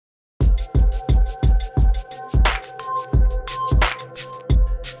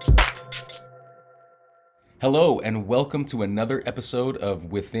Hello, and welcome to another episode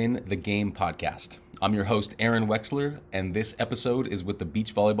of Within the Game podcast. I'm your host, Aaron Wexler, and this episode is with the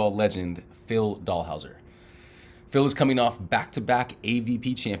beach volleyball legend, Phil Dalhausser. Phil is coming off back-to-back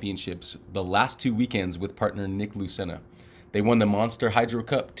AVP championships the last 2 weekends with partner Nick Lucena. They won the Monster Hydro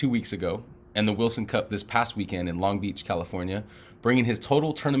Cup 2 weeks ago and the Wilson Cup this past weekend in Long Beach, California, bringing his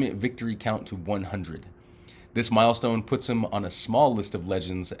total tournament victory count to 100. This milestone puts him on a small list of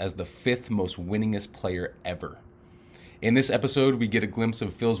legends as the 5th most winningest player ever. In this episode, we get a glimpse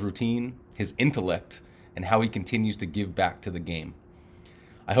of Phil's routine, his intellect, and how he continues to give back to the game.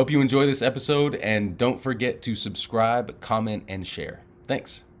 I hope you enjoy this episode, and don't forget to subscribe, comment, and share.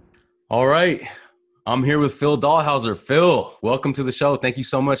 Thanks. All right. I'm here with Phil Dalhausser. Phil, welcome to the show. Thank you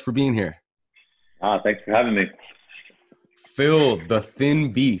so much for being here. Thanks for having me. Phil, the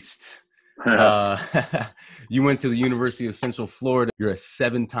Thin Beast. You went to the University of Central Florida. You're a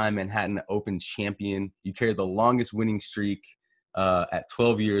 7-time Manhattan Open champion. You carried the longest winning streak at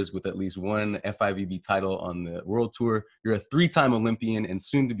 12 years with at least one FIVB title on the World Tour. You're a 3-time Olympian and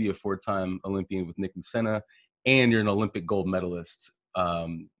soon to be a 4-time Olympian with Nick Lucena. And you're an Olympic gold medalist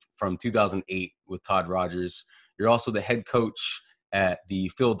from 2008 with Todd Rogers. You're also the head coach at the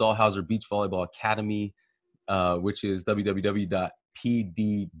Phil Dalhausser Beach Volleyball Academy, which is www.pdbva.com.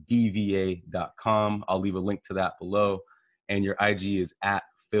 I'll leave a link to that below. And your IG is at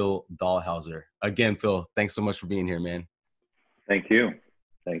Phil Dalhausser. Again, Phil, thanks so much for being here, man. Thank you.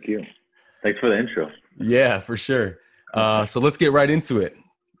 Thanks for the intro. Yeah, for sure. So let's get right into it.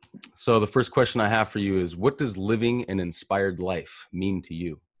 So the first question I have for you is, what does living an inspired life mean to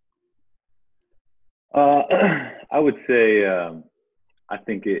you? I would say, I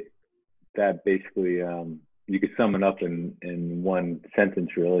think that basically, you could sum it up in one sentence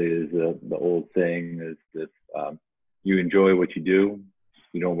really, is the old saying is that you enjoy what you do,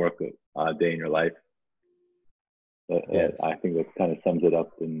 you don't work a day in your life. Yes. I think that kind of sums it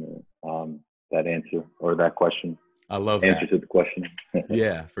up in that answer or that question. I love that. Answer to the question.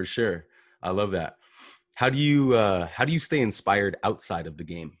 Yeah, for sure. I love that. How do you stay inspired outside of the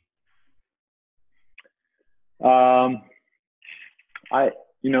game?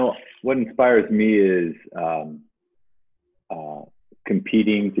 What inspires me is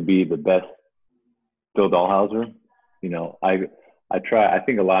competing to be the best Phil Dalhausser. I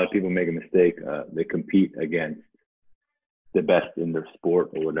think a lot of people make a mistake. They compete against the best in their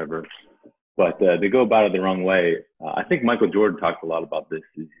sport or whatever, but they go about it the wrong way. I think Michael Jordan talked a lot about this.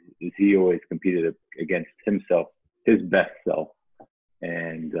 Is he always competed against himself, his best self,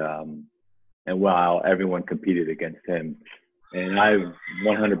 and while everyone competed against him. And I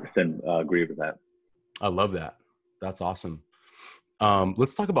 100% agree with that. I love that. That's awesome.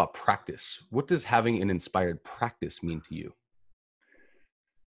 Let's talk about practice. What does having an inspired practice mean to you?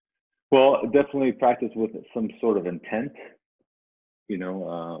 Well, definitely practice with some sort of intent.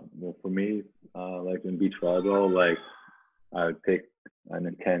 For me, like in beach volleyball, like I would take an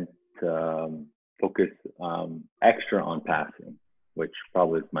intent to focus extra on passing, which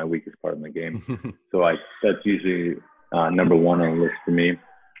probably is my weakest part of my game. So that's usually number one on the list for me.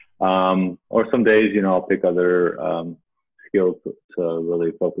 Or some days, I'll pick other skills to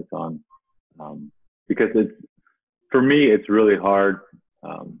really focus on, because for me, it's really hard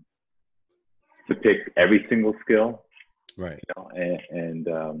to pick every single skill. Right.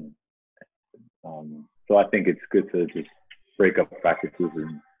 So I think it's good to just break up practices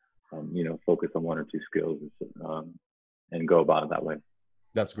and focus on one or two skills and go about it that way.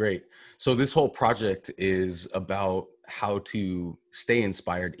 That's great. So this whole project is about how to stay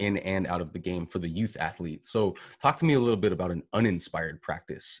inspired in and out of the game for the youth athlete. So talk to me a little bit about an uninspired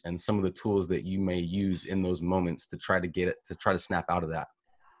practice and some of the tools that you may use in those moments to try to snap out of that.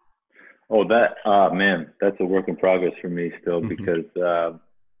 Oh, man, that's a work in progress for me still, because, the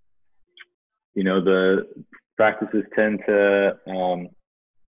practices tend to,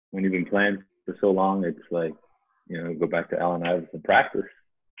 when you've been playing for so long, it's like, go back to Allen Iverson practice.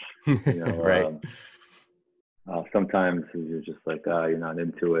 Right. Sometimes you're just like, you're not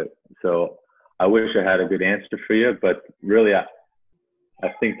into it. So I wish I had a good answer for you, but really, I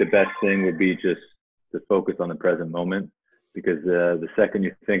think the best thing would be just to focus on the present moment, because the second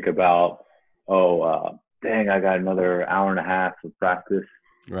you think about, dang, I got another hour and a half of practice,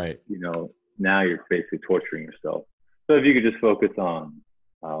 right? Now you're basically torturing yourself. So if you could just focus on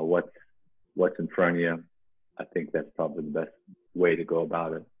what's in front of you, I think that's probably the best way to go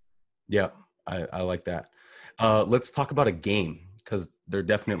about it. Yeah, I like that. Let's talk about a game, because they're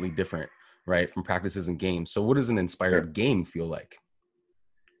definitely different, right, from practices and games. So what does an inspired game feel like?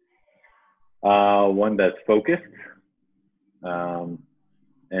 One that's focused,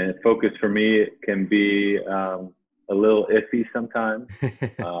 And focus for me can be a little iffy sometimes,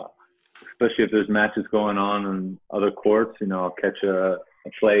 especially if there's matches going on in other courts. You know, I'll catch a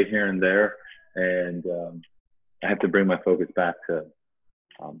play here and there, and I have to bring my focus back to,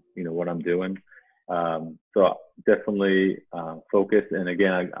 you know, what I'm doing. So definitely focus. And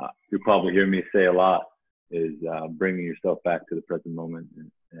again, you'll probably hear me say a lot is bringing yourself back to the present moment.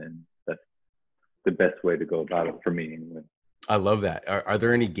 And that's the best way to go about it for me anyway. I love that. Are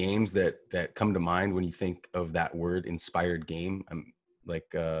there any games that come to mind when you think of that word, inspired game? Like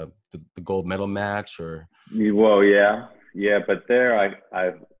the gold medal match, or? Well, yeah. But there,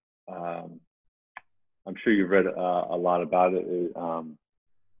 I'm sure you've read a lot about it.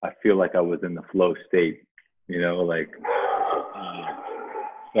 I feel like I was in the flow state, you know, like,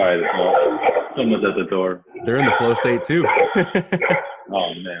 sorry, someone's at the door. They're in the flow state too.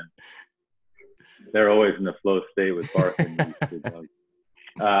 Oh man. They're always in the flow state with barking.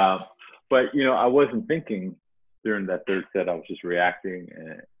 But, you know, I wasn't thinking during that third set. I was just reacting.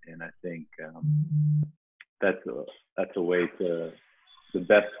 And I think that's a way to, the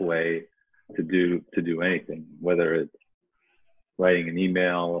best way to do anything, whether it's writing an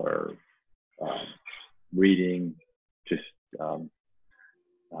email or reading. Just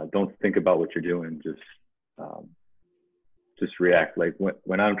don't think about what you're doing. Just react. Like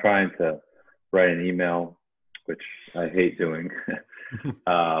when I'm trying to write an email, which I hate doing,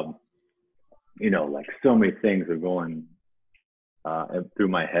 you know, like so many things are going through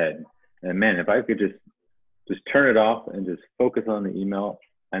my head. And man, if I could just turn it off and just focus on the email,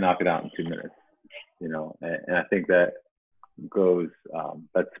 I knock it out in 2 minutes, you know. And I think that goes,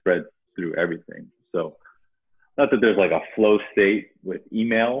 that spreads through everything. So not that there's like a flow state with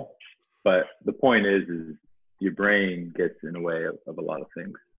email, but the point is your brain gets in the way of a lot of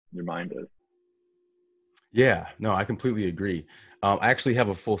things. Your mind does. Yeah, no, I completely agree. I actually have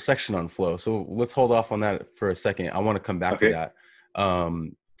a full section on flow, so let's hold off on that for a second. I want to come back to that.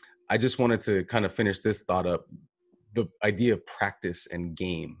 I just wanted to kind of finish this thought up. The idea of practice and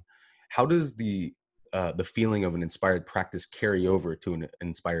game. How does the feeling of an inspired practice carry over to an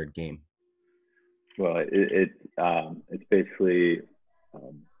inspired game? Well, it's basically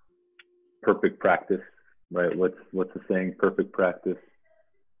perfect practice, right? What's the saying? Perfect practice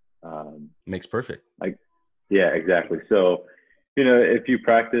makes perfect. Yeah, exactly. So, you know, if you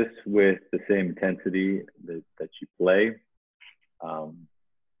practice with the same intensity that you play,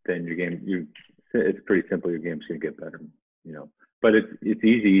 then your game, it's pretty simple. Your game's going to get better, you know. But it's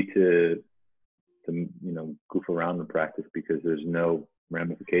easy to you know, goof around in practice because there's no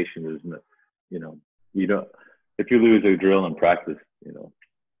ramification. There's no, you know, you don't. If you lose a drill in practice, you know,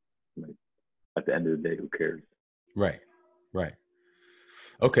 like, at the end of the day, who cares? Right.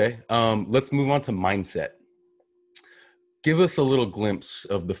 Okay. Let's move on to mindset. Give us a little glimpse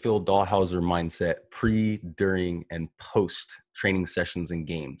of the Phil Dalhausser mindset pre, during, and post training sessions and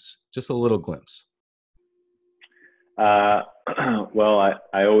games. Just a little glimpse. Well,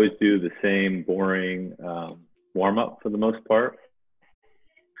 I always do the same boring warm up for the most part,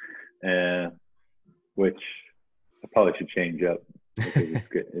 which I probably should change up because it's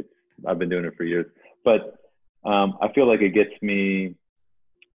good. I've been doing it for years, but I feel like it gets me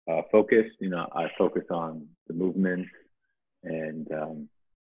focused. You know, I focus on the movements. And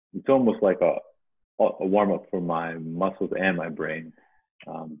it's almost like a warm up for my muscles and my brain,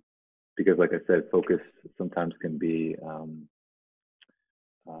 because, like I said, focus sometimes can be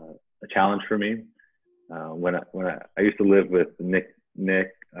a challenge for me. When I used to live with Nick,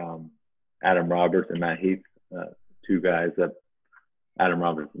 Adam Roberts, and Matt Heath, two guys that Adam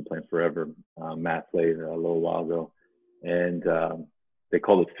Roberts has been playing forever. Matt played a little while ago, and they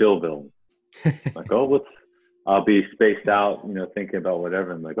called it Philville. Like, oh, I'll be spaced out, you know, thinking about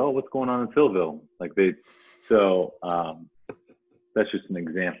whatever. I'm like, oh, what's going on in Philville? Like so that's just an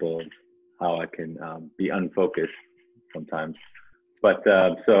example of how I can be unfocused sometimes. But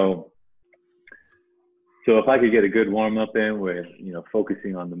so if I could get a good warm up in with, you know,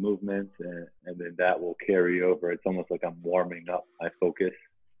 focusing on the movements, and then that will carry over. It's almost like I'm warming up my focus,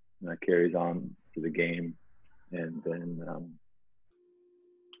 and that carries on to the game. And then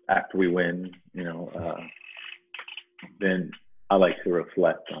after we win, you know, then I like to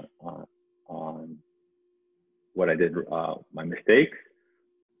reflect on what I did, my mistakes,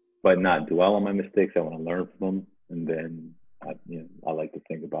 but not dwell on my mistakes. I want to learn from them, and then I like to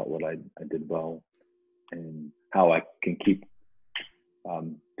think about what I did well and how I can keep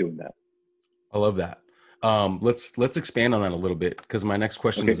doing that. I love that. Let's expand on that a little bit, because my next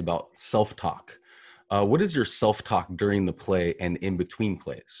question is about self-talk. What is your self-talk during the play and in between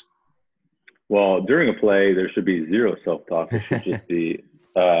plays? Well, during a play, there should be zero self-talk. It should just be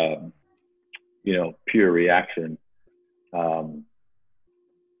pure reaction.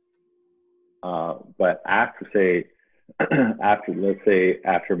 But after a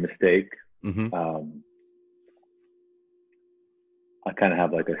mistake, Mm-hmm. I kind of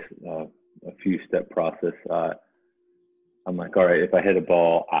have like a few step process. I'm like, all right, if I hit a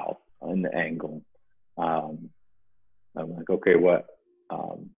ball out on the angle, I'm like, okay, what?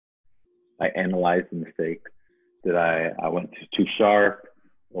 I analyze the mistake. Did I went too sharp,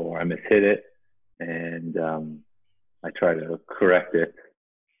 or I mishit it, and I try to correct it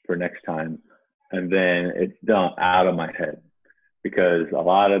for next time, and then it's done out of my head, because a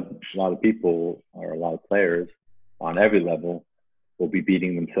lot of people, or a lot of players on every level, will be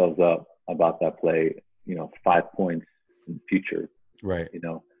beating themselves up about that play, 5 points in the future, Right.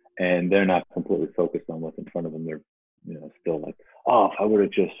 and they're not completely focused on what's in front of them. They're, still like, oh, if I would have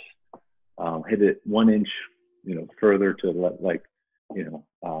just hit it 1 inch, further to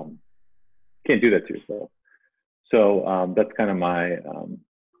can't do that to yourself. So that's kind of my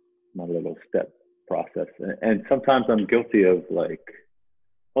little step process. And sometimes I'm guilty of like,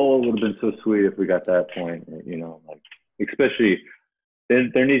 oh, it would have been so sweet if we got that point, like, especially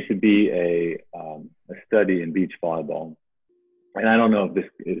there needs to be a study in beach volleyball. And I don't know if this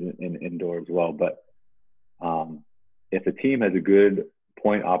is in indoor as well, but if a team has a good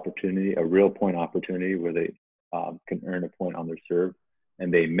point opportunity, a real point opportunity where they can earn a point on their serve,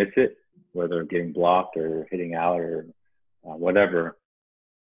 and they miss it, whether getting blocked or hitting out or whatever,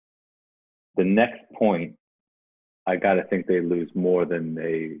 the next point, I got to think they lose more than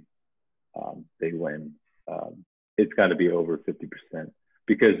they win. It's got to be over 50%,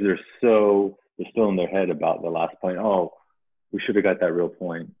 because they're still in their head about the last point. Oh, we should have got that real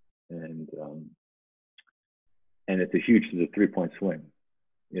point, and it's a 3-point swing,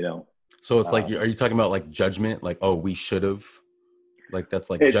 So it's like, are you talking about like judgment? Like, oh, we should have, like, that's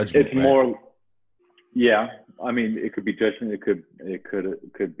like judgment. It's right? More, yeah. I mean, it could be judgment. It could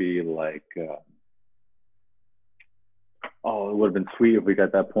be like, oh, it would have been sweet if we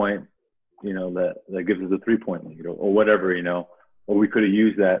got that point, that gives us a 3-point lead, or whatever, or we could have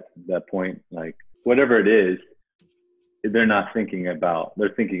used that point, like whatever it is. They're thinking about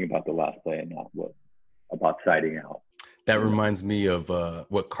the last play, and not about siding out. That reminds me of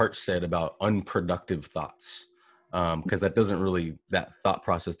what Cart said about unproductive thoughts, because that thought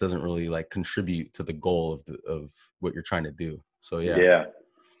process doesn't really like contribute to the goal of what you're trying to do. So yeah.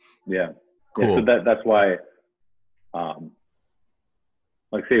 Cool. So that's why,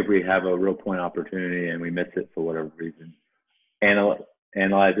 like, say if we have a real point opportunity and we miss it for whatever reason,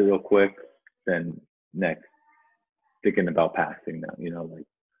 analyze it real quick, then next, thinking about passing now, like,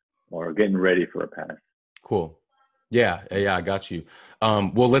 or getting ready for a pass. Cool. Yeah, I got you.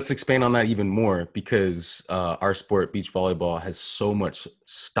 Well, let's expand on that even more, because our sport, beach volleyball, has so much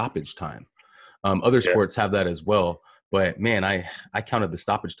stoppage time. Other sports have that as well, but man, I counted the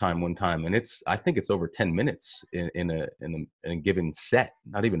stoppage time one time, and I think it's over 10 minutes in a given set,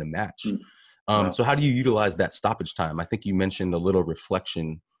 not even a match. Wow. So how do you utilize that stoppage time? I think you mentioned a little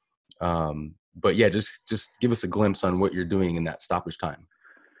reflection, but yeah, just give us a glimpse on what you're doing in that stoppage time.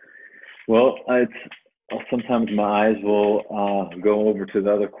 Well, sometimes my eyes will go over to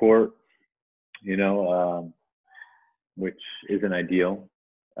the other court, which isn't ideal.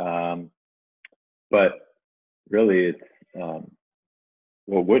 But really, it's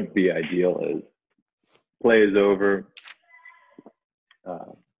what would be ideal is play is over,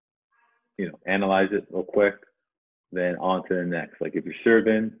 analyze it real quick, then on to the next. Like if you're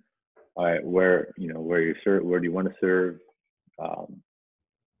serving, all right, where do you want to serve?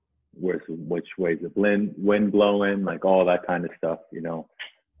 Which way is the wind blowing, like all that kind of stuff,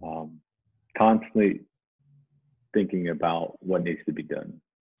 constantly thinking about what needs to be done.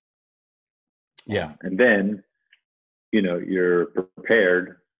 Yeah. And then, you're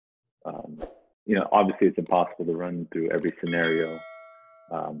prepared. Obviously it's impossible to run through every scenario.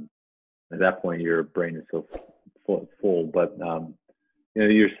 At that point, your brain is so full, but,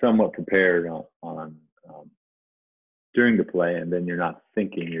 you're somewhat prepared on during the play, and then you're not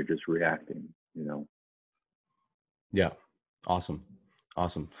thinking, you're just reacting, Yeah. Awesome.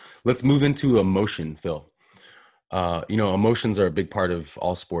 Let's move into emotion, Phil. Emotions are a big part of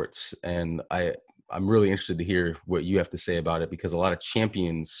all sports, and I'm really interested to hear what you have to say about it, because a lot of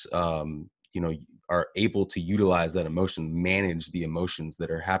champions, are able to utilize that emotion, manage the emotions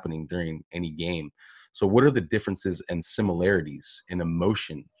that are happening during any game. So what are the differences and similarities in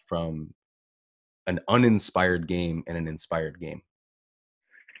emotion from an uninspired game and an inspired game?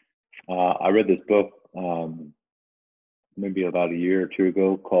 I read this book maybe about a year or two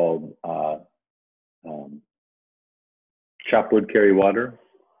ago called Chop Wood, Carry Water.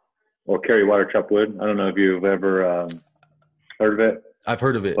 or Carry Water, Chop Wood. I don't know if you've ever heard of it. I've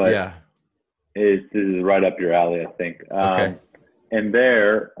heard of it. But Yeah. this is right up your alley, I think. Okay. And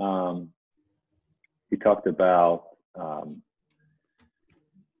there, he talked about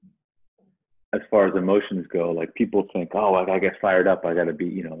as far as emotions go, like people think, oh, I get fired up. I got to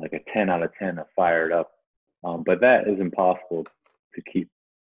be, like a 10 out of 10 of fired up. But that is impossible to keep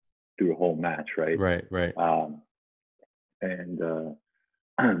through a whole match, right? Right. And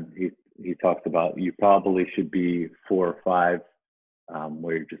he talks about you probably should be 4 or 5,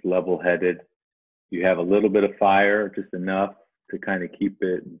 where you're just level-headed. You have a little bit of fire, just enough to kind of keep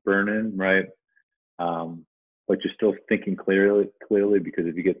it burning, right? But you're still thinking clearly, because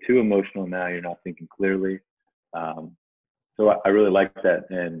if you get too emotional now, you're not thinking clearly. So I really like that,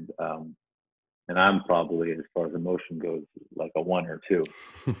 and I'm probably, as far as emotion goes, like a 1 or 2.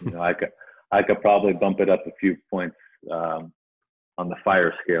 I could probably bump it up a few points on the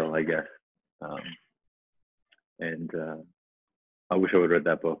fire scale, I guess. And I wish I would have read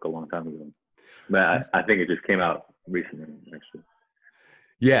that book a long time ago, but I think it just came out recently, actually.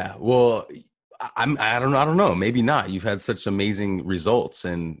 Yeah, well, I don't know. Maybe not. You've had such amazing results,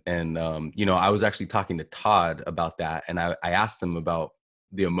 and I was actually talking to Todd about that, and I asked him about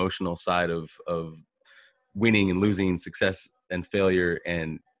the emotional side of winning and losing, success and failure,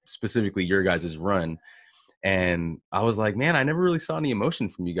 and specifically your guys' run. And I was like, man, I never really saw any emotion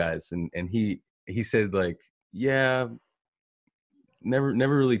from you guys. And he said, like, yeah, never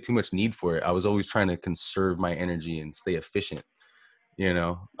really too much need for it. I was always trying to conserve my energy and stay efficient,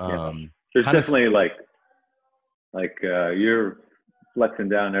 Yeah. There's definitely like you're flexing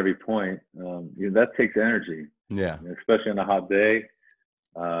down every point. That takes energy. Yeah. Especially on a hot day.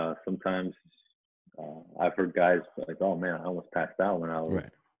 Sometimes I've heard guys like, oh man, I almost passed out when I was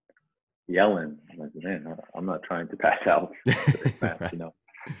yelling. I'm like, man, I'm not trying to pass out. Right.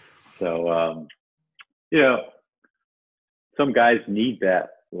 So, some guys need that,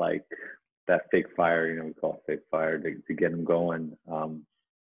 like that fake fire, we call it fake fire, to get them going,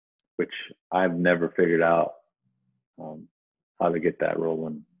 which I've never figured out how to get that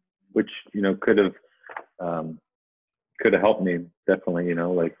rolling, which, could have helped me definitely,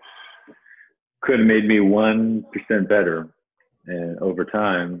 like could have made me 1% better. And over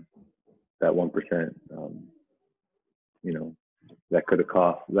time, that 1%,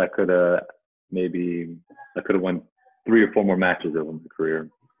 that could have won 3 or 4 more matches over my career,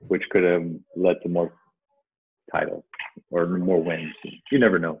 which could have led to more titles or more wins. You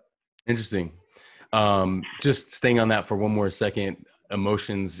never know. Interesting. Just staying on that for one more second,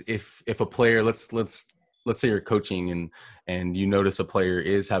 emotions. If a player, let's say you're coaching and you notice a player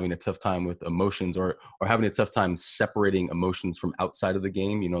is having a tough time with emotions or having a tough time separating emotions from outside of the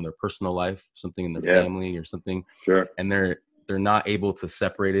game, their personal life, something in their family or something. Sure. And they're not able to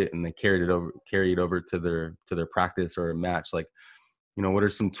separate it, and they carry it over to their practice or a match. Like, what are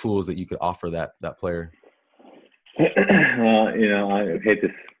some tools that you could offer that player? Well, I hate to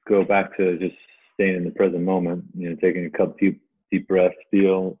go back to just staying in the present moment, taking a couple deep breaths,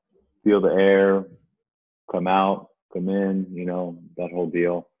 feel the air, come out, come in, that whole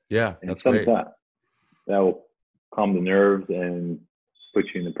deal. Yeah, and that's great. That will calm the nerves and put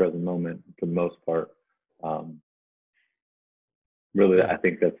you in the present moment for the most part. Really, yeah. I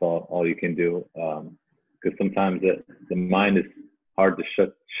think that's all you can do, because sometimes the mind is hard to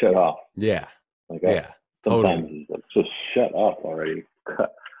shut off. Yeah. Sometimes totally. It's like, just shut up already.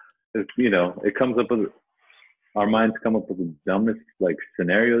 It comes up with, our minds come up with the dumbest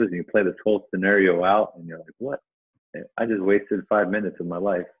scenarios, and you play this whole scenario out, and you're like, what? I just wasted 5 minutes of my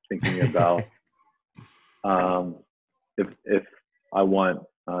life thinking about if I want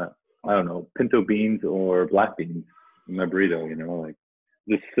I don't know, pinto beans or black beans in my burrito,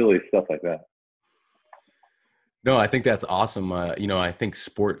 just silly stuff like that. No, I think that's awesome. I think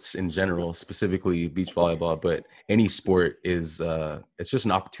sports in general, specifically beach volleyball, but any sport is it's just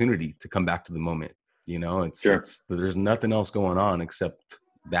an opportunity to come back to the moment. There's nothing else going on except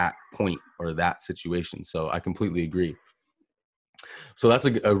that point or that situation. So I completely agree. So that's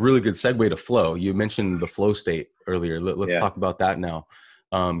a really good segue to flow. You mentioned the flow state earlier. Let's talk about that now.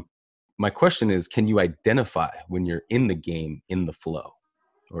 My question is, can you identify when you're in the game, in the flow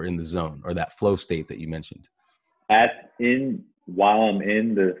or in the zone, or that flow state that you mentioned? While I'm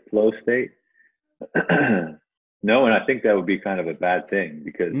in the flow state? No, and I think that would be kind of a bad thing,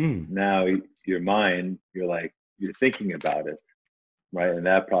 because now your mind, you're thinking about it, right? And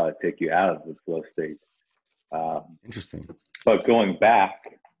that probably take you out of the flow state. Interesting. But going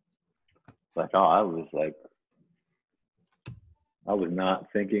back, I was not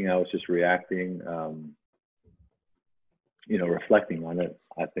thinking, I was just reacting. reflecting on it,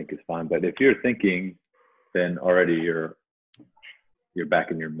 I think is fine. But if you're thinking, then already you're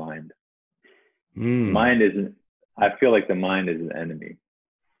back in your mind. Mind isn't. I feel like the mind is an enemy.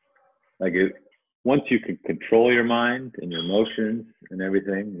 Like once you can control your mind and your emotions and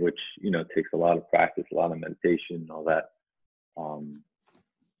everything, which takes a lot of practice, a lot of meditation, and all that,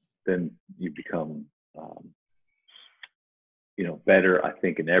 then you become better. I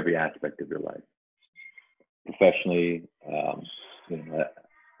think in every aspect of your life, professionally.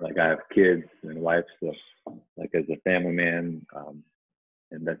 Like I have kids and a wife, so like as a family man,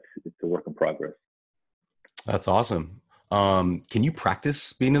 and it's a work in progress. That's awesome. Can you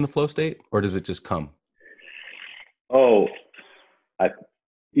practice being in the flow state, or does it just come? Oh, I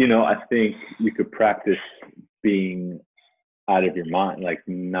think you could practice being out of your mind, like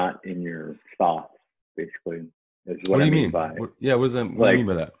not in your thoughts, basically. Is what do I you mean mean? by What does that? What do you mean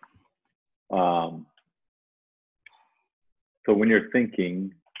by that? So when you're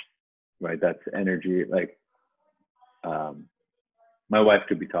thinking, right, that's energy. Like, my wife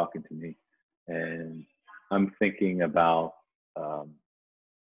could be talking to me, and I'm thinking about,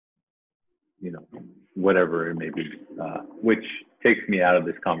 whatever it may be, which takes me out of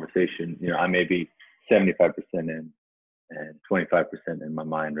this conversation. I may be 75% in and 25% in my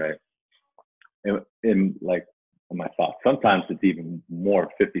mind, right? In like my thoughts. Sometimes it's even more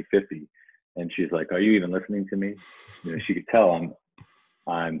 50-50. And she's like, "Are you even listening to me?" She could tell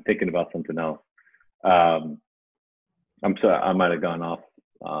I'm thinking about something else. I'm sorry, I might have gone off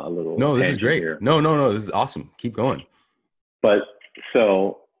a little. No, this is great. Here. No, this is awesome. Keep going. But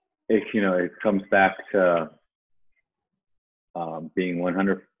so if it comes back to being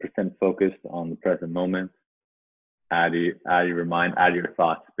 100% focused on the present moment, out of your mind, out of your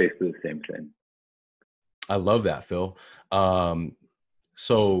thoughts, basically the same thing. I love that, Phil.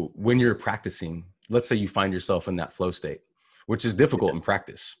 So when you're practicing, let's say you find yourself in that flow state, which is difficult in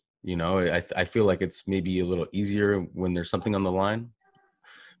practice. I feel like it's maybe a little easier when there's something on the line.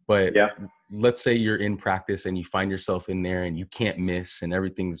 But let's say you're in practice and you find yourself in there and you can't miss and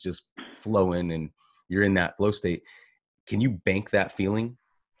everything's just flowing and you're in that flow state. Can you bank that feeling?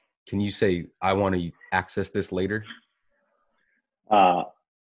 Can you say, I want to access this later? I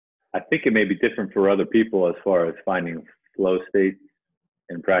think it may be different for other people as far as finding flow states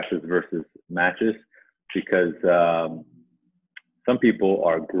in practice versus matches, because some people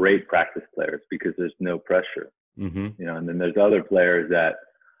are great practice players because there's no pressure, and then there's other players that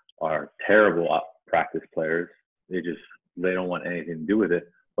are terrible practice players. They don't want anything to do with it.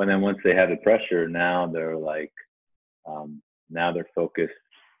 But then once they have the pressure, now they're like, now they're focused,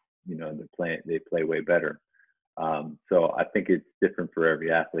 they play way better. So I think it's different for every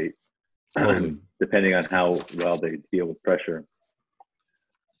athlete, depending on how well they deal with pressure.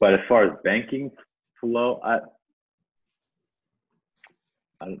 But as far as banking flow, I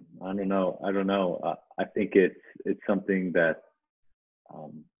don't know. I think it's something that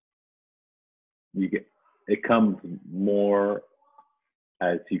it comes more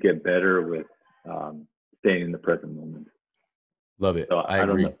as you get better with staying in the present moment. Love it. So I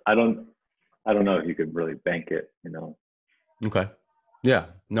agree. I don't know if you could really bank it, Okay. Yeah,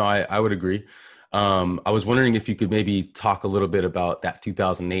 no, I would agree. I was wondering if you could maybe talk a little bit about that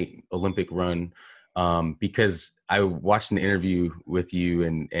 2008 Olympic run, because I watched an interview with you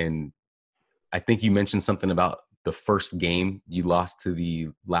and I think you mentioned something about the first game you lost to the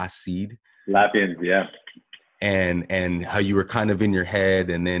last seed. Latvians, yeah. And how you were kind of in your head,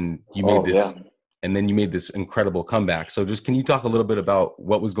 and then you made this. Yeah. And then you made this incredible comeback. So just, can you talk a little bit about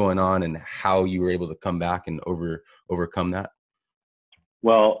what was going on and how you were able to come back and overcome that?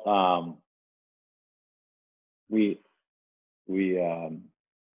 Well, we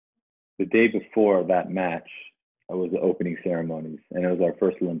the day before that match, it was the opening ceremonies, and it was our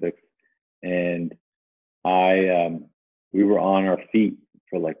first Olympics. And we were on our feet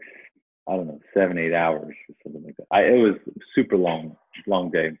for like, I don't know, 7-8 hours or something like that. It was super long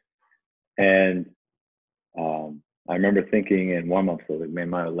day. And I remember thinking in warm-up, so like, man,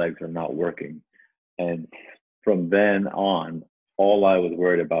 my legs are not working. And from then on, all I was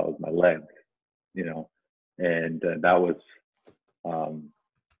worried about was my legs, and that was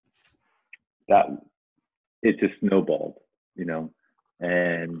that it just snowballed,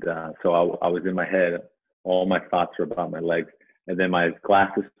 and so I was in my head. All my thoughts were about my legs, and then my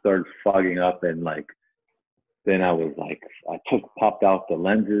glasses started fogging up, and like then I was like, popped out the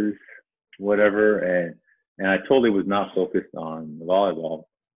lenses, whatever, and I totally was not focused on the volleyball.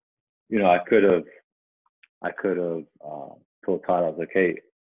 I could have told Todd, I was like, hey,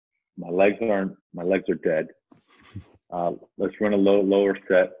 my legs are dead. Let's run a lower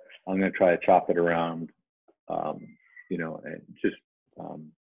set. I'm going to try to chop it around, and just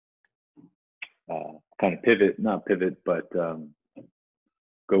kind of not pivot, but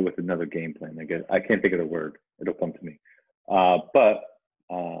go with another game plan. I guess I can't think of the word. It'll come to me. But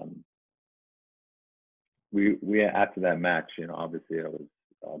we after that match, obviously I was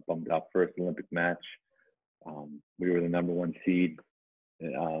bummed out. First Olympic match. We were the number 1 seed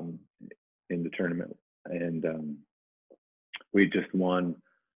in the tournament, and we just won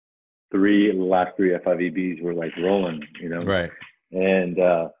the last 3 FIVBs were like rolling, Right. And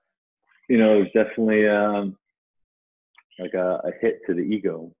it was definitely like a hit to the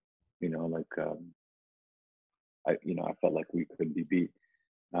ego, I felt like we could be beat.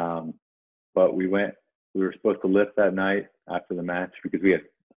 But we were supposed to lift that night after the match because we had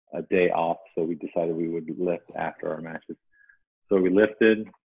a day off, so we decided we would lift after our matches. So we lifted,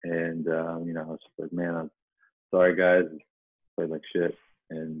 and I was just like, man, I'm sorry guys, played like shit,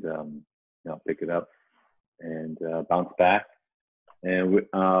 and pick it up and bounce back, and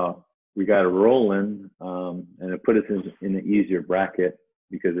we got it rolling, and it put us in an easier bracket,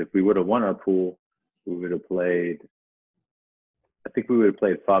 because if we would have won our pool, we would have played. I think we would have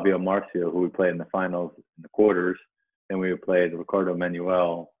played Fabio Marcio, who we played in the finals, in the quarters, and we would have played Ricardo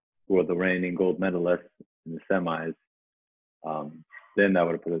Manuel, who were the reigning gold medalists in the semis. Then that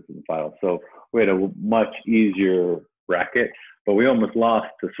would have put us in the finals. So we had a much easier bracket, but we almost lost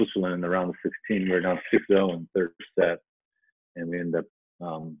to Switzerland in the round of 16. We were down 6-0 in the third set, and we ended up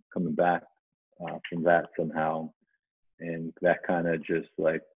coming back from that somehow, and that kind of just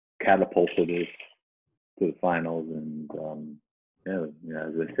like catapulted us to the finals, and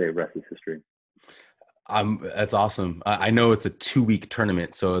as they say, rest is history. That's awesome. I know it's a 2-week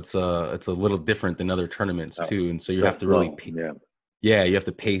tournament, so it's a little different than other tournaments too, and so you have to really you have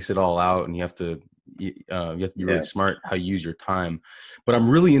to pace it all out, and you have to be really smart how you use your time. But I'm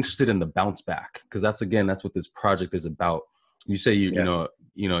really interested in the bounce back, because that's what this project is about. You say your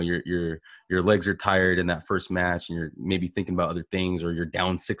legs are tired in that first match, and you're maybe thinking about other things, or you're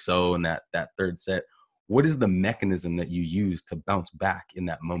down 6-0 in that third set. What is the mechanism that you use to bounce back in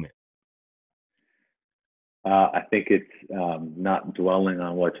that moment? I think it's not dwelling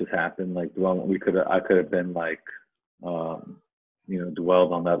on what just happened. Like I could have been like,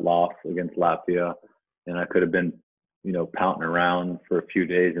 dwelled on that loss against Latvia, and I could have been, pouting around for a few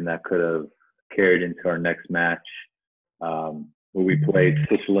days, and that could have carried into our next match, where we played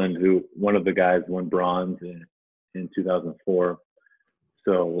Switzerland, who one of the guys won bronze in 2004.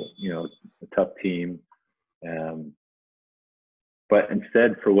 So, a tough team. But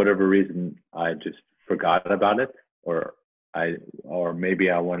instead, for whatever reason, I just forgot about it, or maybe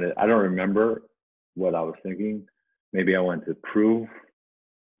I don't remember what I was thinking. Maybe I wanted to prove,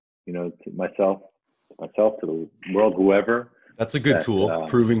 to myself, to the world, whoever. That's a good tool,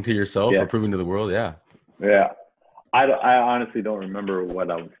 proving to yourself or proving to the world. Yeah. Yeah. I honestly don't remember what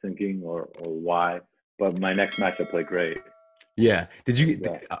I was thinking or why, but my next match I played great. Yeah.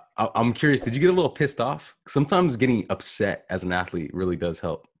 I'm curious, did you get a little pissed off? Sometimes getting upset as an athlete really does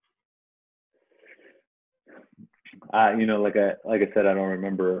help. Like I said, I don't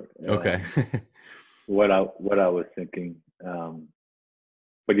remember. Okay. what I was thinking.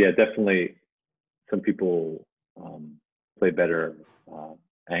 But yeah, definitely some people play better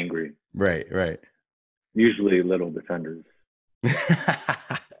angry. Right. Usually little defenders.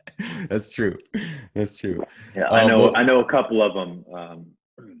 That's true. Yeah, I know a couple of them.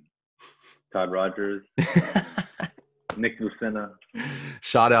 Todd Rogers, Nick Lucena.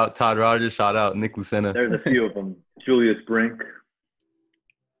 Shout out Todd Rogers. Shout out Nick Lucena. There's a few of them. Julius Brink.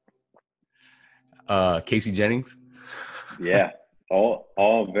 Casey Jennings. Yeah,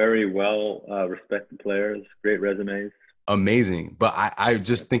 all very well respected players. Great resumes. Amazing. But I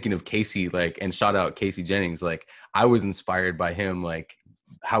just thinking of Casey, and shout out Casey Jennings. I was inspired by him,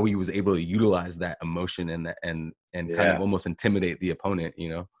 how he was able to utilize that emotion and kind of almost intimidate the opponent,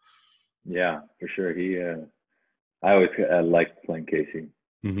 Yeah, for sure. I always liked playing Casey.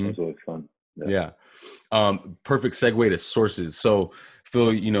 Mm-hmm. It was always fun. Yeah. Perfect segue to sources. So Phil,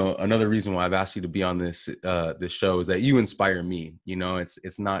 another reason why I've asked you to be on this show is that you inspire me.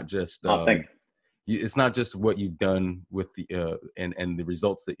 It's not just thanks. It's not just what you've done with the and the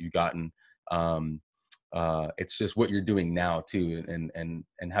results that you've gotten. It's just what you're doing now too, and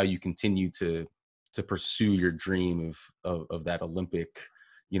how you continue to pursue your dream of that Olympic,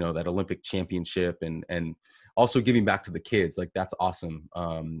 that Olympic championship, and also giving back to the kids. That's awesome.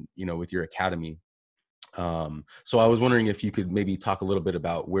 With your academy. So I was wondering if you could maybe talk a little bit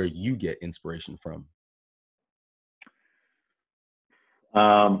about where you get inspiration from.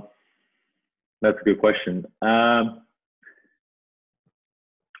 That's a good question.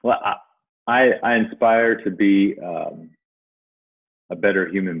 Well, I inspire to be a better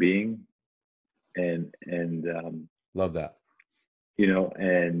human being, and Love that.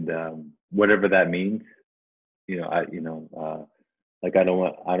 whatever that means. Like I don't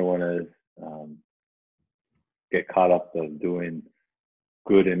want to get caught up of doing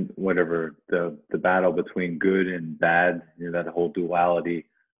good and whatever, the battle between good and bad, that whole duality.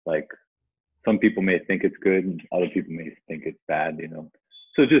 Like some people may think it's good and other people may think it's bad,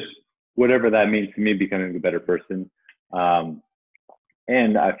 so just whatever that means to me, becoming a better person.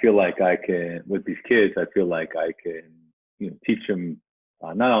 And I feel like I can, with these kids, I feel like I can, teach them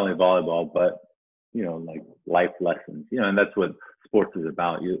not only volleyball, but, like life lessons, and that's what sports is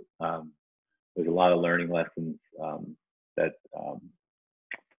about. There's a lot of learning lessons that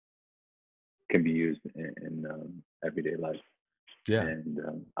can be used in everyday life. Yeah. And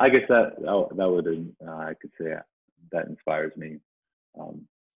I guess that would, I could say that inspires me.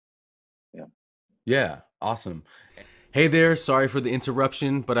 Yeah. Awesome. Hey there, sorry for the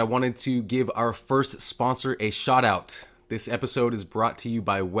interruption, but I wanted to give our first sponsor a shout out. This episode is brought to you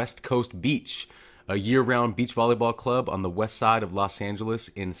by West Coast Beach, a year-round beach volleyball club on the west side of Los Angeles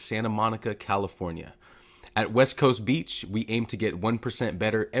in Santa Monica, California. At West Coast Beach, we aim to get 1%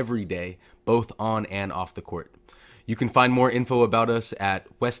 better every day, both on and off the court. You can find more info about us at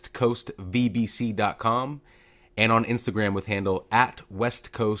westcoastvbc.com and on Instagram with handle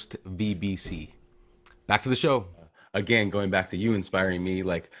 @westcoastvbc. Back to the show. Again, going back to you inspiring me,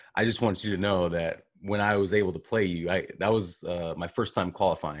 like I just want you to know that when I was able to play you, that was my first time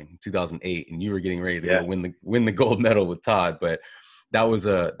qualifying, 2008, and you were getting ready to go win the gold medal with Todd. But that was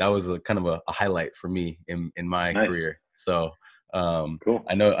a kind of a highlight for me in my career. So cool.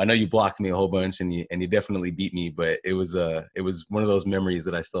 I know you blocked me a whole bunch, and you definitely beat me, but it was one of those memories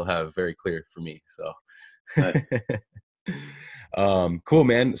that I still have very clear for me. So. Nice. Cool,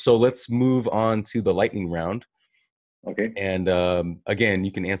 man. So let's move on to the lightning round. Okay. And again,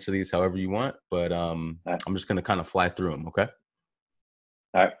 you can answer these however you want, but I'm just going to kind of fly through them. Okay.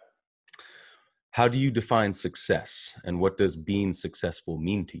 All right. How do you define success, and what does being successful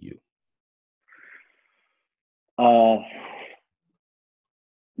mean to you?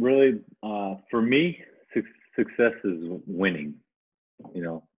 Really, for me, success is winning.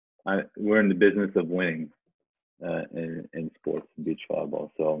 We're in the business of winning in sports, beach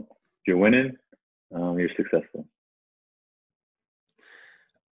volleyball. So if you're winning, you're successful.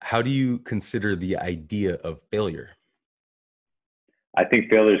 How do you consider the idea of failure? I think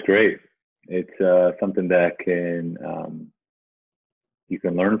failure is great. It's something that you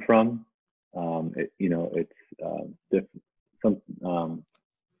can learn from. It's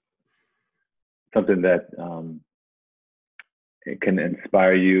something that it can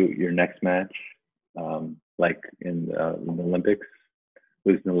inspire your next match. Like in the Olympics,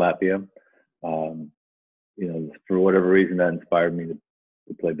 losing to Latvia. For whatever reason, that inspired me to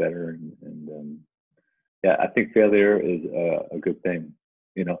play better. And I think failure is a good thing.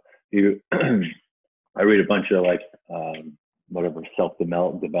 I read a bunch of whatever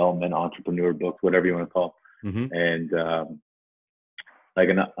self-development, entrepreneur books, whatever you want to call them. Mm-hmm. And like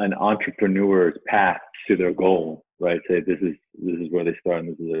an entrepreneur's path to their goal, right? Say this is where they start and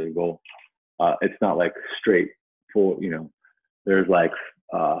this is their goal. It's not like straight full, there's like,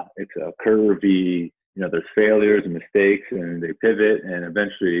 it's a curvy, there's failures and mistakes, and they pivot, and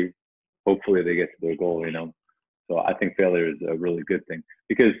eventually, hopefully they get to their goal, So I think failure is a really good thing,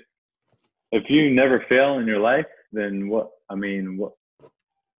 because if you never fail in your life, then you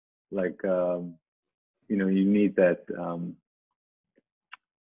need that,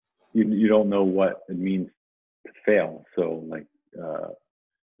 you don't know what it means to fail. So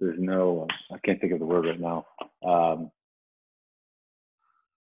there's no, I can't think of the word right now.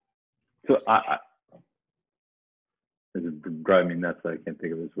 So it's driving me nuts. I can't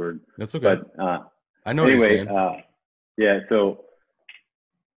think of this word. That's okay. But I know anyway, what you're saying. So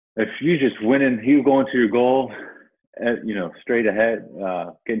if you just you go into your goal, straight ahead,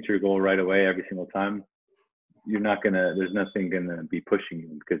 getting to your goal right away every single time, there's nothing gonna be pushing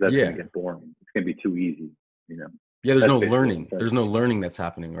you, because that's gonna get boring. It's gonna be too easy, Yeah, there's no learning. There's no learning that's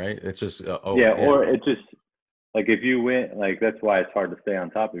happening, right? It's just or it just, like, if you win, like, that's why it's hard to stay on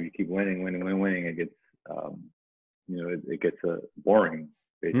top. If you keep winning, it gets it gets boring,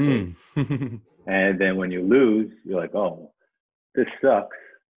 basically. And then when you lose, you're like, oh, this sucks.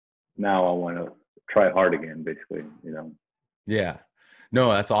 Now I want to try hard again, basically. Yeah.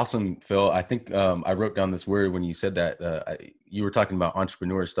 No, that's awesome, Phil. I think I wrote down this word when you said that. You were talking about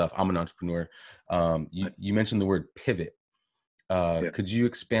entrepreneur stuff. I'm an entrepreneur. You mentioned the word pivot. Could you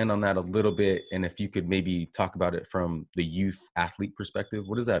expand on that a little bit? And if you could maybe talk about it from the youth athlete perspective,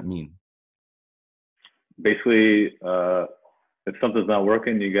 what does that mean? basically, if something's not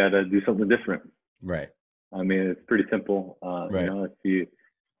working, you got to do something different. Right. I mean, it's pretty simple. Right. You know, if you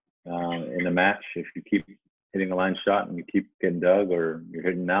in a match, if you keep hitting a line shot and you keep getting dug or you're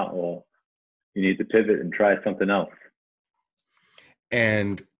hitting out, well, you need to pivot and try something else.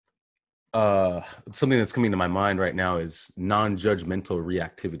 And something that's coming to my mind right now is non-judgmental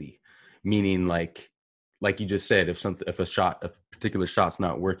reactivity, meaning like you just said, if a particular shot's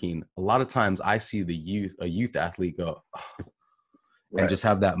not working, a lot of times I see a youth athlete go and just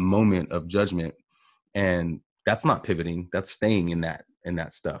have that moment of judgment, and that's not pivoting, that's staying in that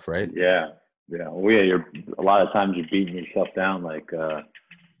stuff, right? Yeah. Well, yeah, a lot of times you're beating yourself down, like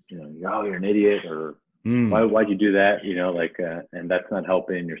you know, you're an idiot, or why'd you do that? You know, like, and that's not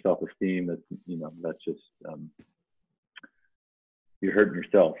helping your self-esteem. That's, you know, that's just you're hurting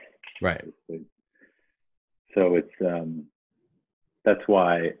yourself. Right. So it's that's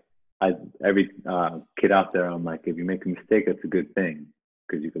why every kid out there, I'm like, if you make a mistake, that's a good thing,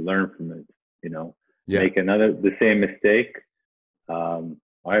 because you can learn from it. You know, make the same mistake.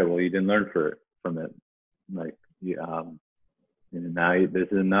 All right, well, you didn't learn from it. Like, and now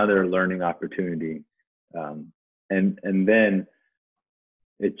there's another learning opportunity, and then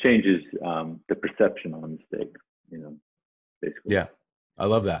it changes the perception on a mistake. You know, basically. Yeah, I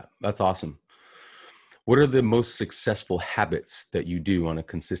love that. That's awesome. What are the most successful habits that you do on a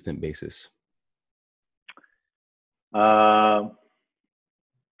consistent basis? I'm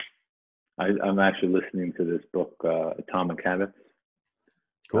actually listening to this book, Atomic Habits.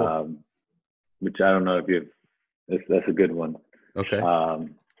 Cool. Which I don't know if that's a good one. Okay.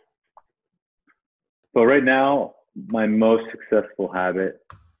 But right now, my most successful habit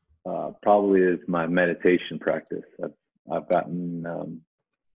probably is my meditation practice. I've gotten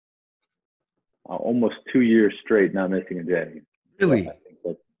almost 2 years straight not missing a day. Really? So I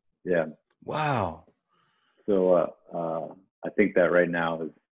think yeah. Wow. So I think that right now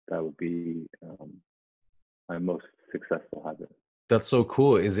that would be my most successful habit. That's so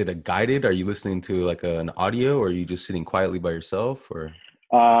cool. Is it a guided? Are you listening to like an audio, or are you just sitting quietly by yourself? Or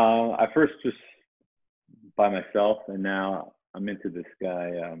I first just by myself, and now I'm into this guy.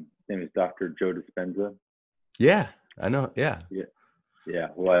 His name is Dr. Joe Dispenza. Yeah, I know. Yeah,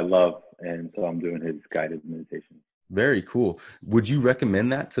 who I love, and so I'm doing his guided meditation. Very cool. Would you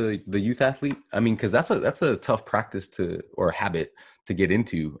recommend that to the youth athlete? I mean, because that's a tough practice or habit to get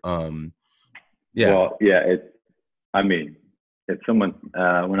into. Yeah. Well, yeah. I mean, if someone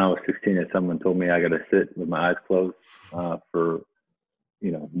when I was 16, if someone told me I got to sit with my eyes closed for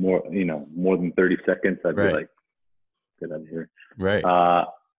more than 30 seconds, I'd be like, get out of here. Right.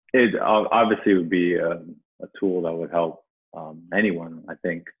 It obviously would be a tool that would help anyone, I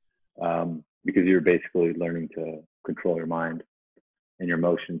think, because you're basically learning to control your mind and your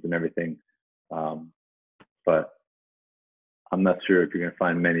emotions and everything. But I'm not sure if you're going to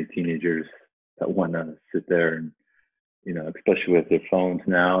find many teenagers that want to sit there and, especially with their phones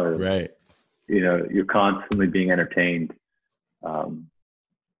now, or, you're constantly being entertained.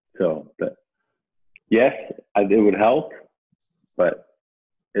 But yes, it would help, but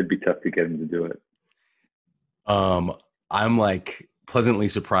it'd be tough to get them to do it. I'm like pleasantly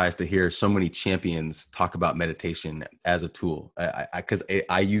surprised to hear so many champions talk about meditation as a tool. Because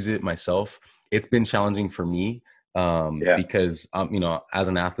I use it myself. It's been challenging for me because as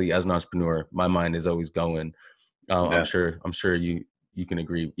an athlete, as an entrepreneur, my mind is always going. I'm sure you can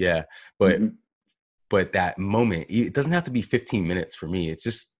agree. Yeah, but that moment, it doesn't have to be 15 minutes for me. It's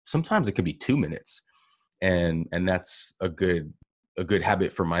just sometimes it could be 2 minutes, and that's a good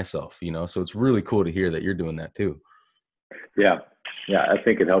habit for myself. So it's really cool to hear that you're doing that too. Yeah, I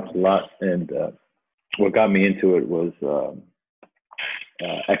think it helps a lot. And what got me into it was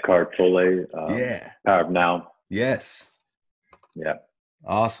Eckhart Tolle. Power of Now. Yes. Yeah.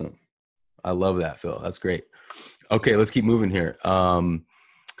 Awesome. I love that, Phil. That's great. Okay, let's keep moving here.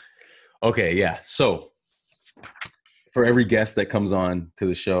 Okay, yeah. So for every guest that comes on to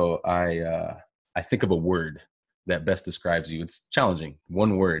the show, I think of a word that best describes you. It's challenging.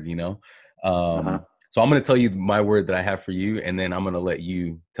 One word, So I'm going to tell you my word that I have for you, and then I'm going to let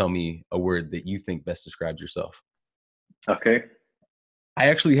you tell me a word that you think best describes yourself. Okay. I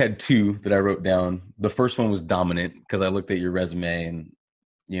actually had two that I wrote down. The first one was dominant, because I looked at your resume and,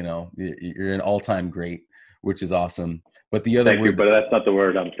 you're an all-time great, which is awesome. But the other word, but that's not the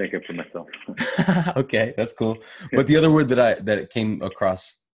word I'm thinking for myself. Okay, that's cool. But the other word that came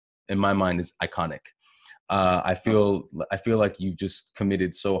across in my mind is iconic. I feel like you just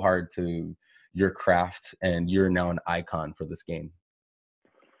committed so hard to your craft, and you're now an icon for this game.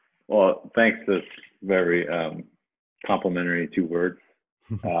 Well, thanks. That's very complimentary 2 words.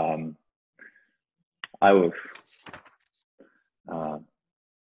 I was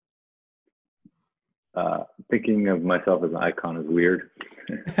thinking of myself as an icon is weird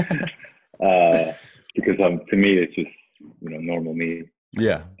because to me it's just normal me.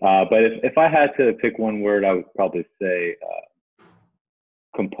 Yeah. But if I had to pick one word, I would probably say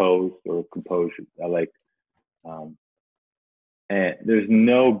composed or composure. I like, and there's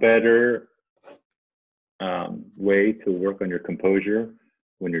no better way to work on your composure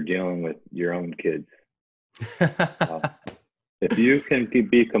when you're dealing with your own kids. If you can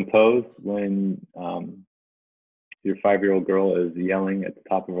be composed when your 5-year-old girl is yelling at the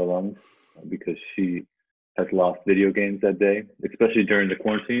top of her lungs because she has lost video games that day, especially during the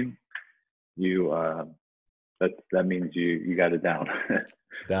quarantine, that means you got it down.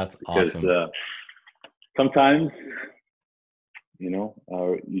 That's because, awesome. Sometimes, you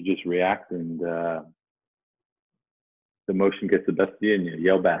just react and the emotion gets the best of you and you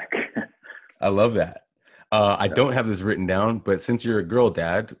yell back. I love that. I don't have this written down, but since you're a girl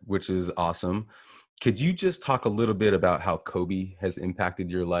dad, which is awesome, could you just talk a little bit about how Kobe has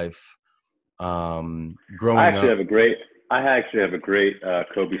impacted your life growing up? I actually have a great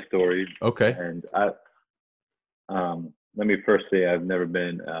Kobe story. Okay. And let me first say I've never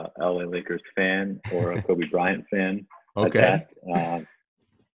been a LA Lakers fan or a Kobe Bryant fan. Okay. I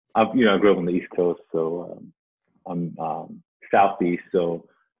grew up on the East Coast, so I'm Southeast, so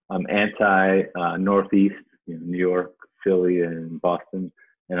I'm anti Northeast, New York, Philly, and Boston,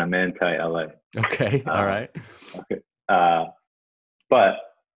 and I'm anti LA. Okay. All right. Okay. But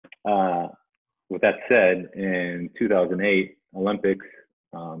with that said, in 2008 Olympics,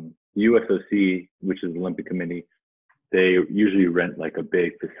 USOC, which is the Olympic Committee, they usually rent like a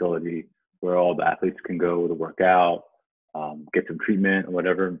big facility where all the athletes can go to work out, get some treatment or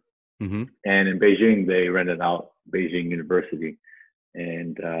whatever. Mm-hmm. And in Beijing, they rented out Beijing University.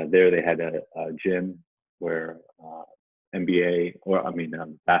 And there they had a gym where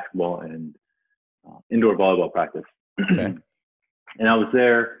basketball and indoor volleyball practice. Okay. And I was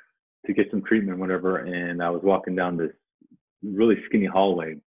there to get some treatment, whatever. And I was walking down this really skinny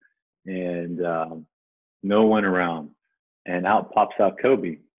hallway and no one around. And out pops out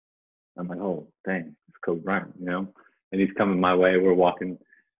Kobe. I'm like, oh, dang, it's Kobe Bryant, And he's coming my way. We're walking.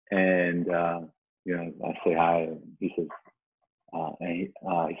 And, I say hi. And he says, he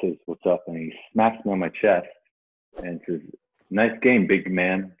says, what's up? And he smacks me on my chest and says, nice game, big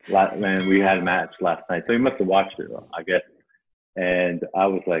man. Man, we had a match last night. So he must have watched it, I guess. And I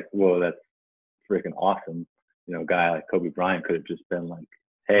was like, whoa, that's freaking awesome. A guy like Kobe Bryant could have just been like,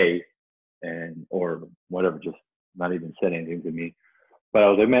 hey, or whatever, just not even said anything to me. But I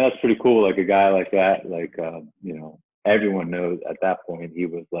was like, man, that's pretty cool. Like a guy like that, everyone knows at that point he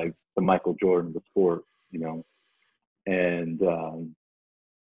was like the Michael Jordan of the sport, and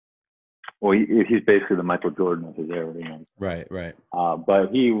he's basically the Michael Jordan of his era, Right.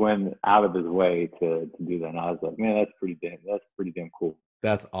 But he went out of his way to do that, and I was like, man, that's pretty damn cool.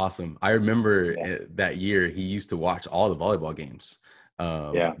 That's awesome. I remember that year he used to watch all the volleyball games,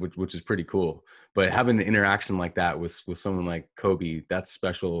 which is pretty cool. But having an interaction like that with someone like Kobe, that's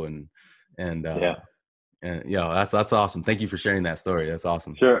special, and that's awesome. Thank you for sharing that story. That's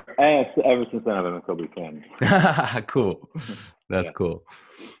awesome. Sure. And ever since then, I've been a Kobe fan. Cool. That's cool.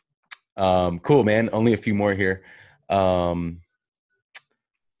 Cool, man. Only a few more here. For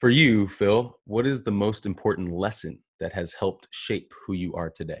you, Phil, what is the most important lesson that has helped shape who you are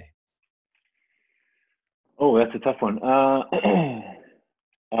today? Oh, that's a tough one.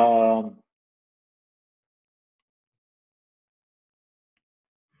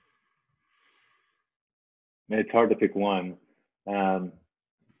 It's hard to pick one.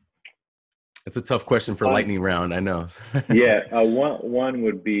 It's a tough question for lightning round, I know. One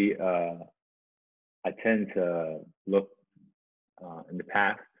would be I tend to look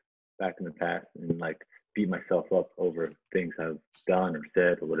back in the past, and like beat myself up over things I've done or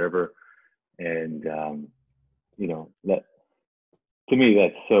said or whatever. And that to me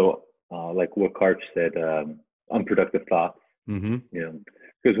that's so like what Karch said, unproductive thoughts. Mm-hmm.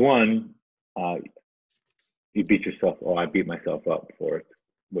 Because one, you beat yourself. Oh, I beat myself up for it,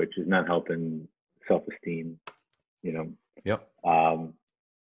 which is not helping self-esteem. Yep. And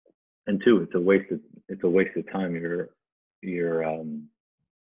two, it's a waste of time. You're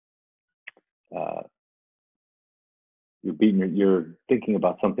thinking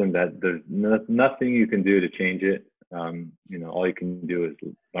about something that there's nothing you can do to change it. All you can do is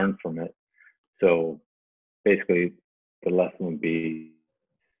learn from it. So basically the lesson would be,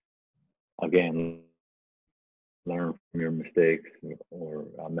 again, learn from your mistakes or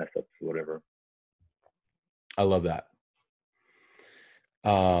mess ups, whatever. I love that.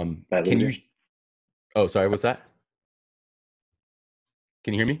 Can you Oh, sorry. What's that?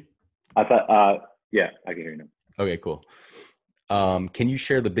 Can you hear me? I thought, yeah, I can hear you now. Okay, cool. Can you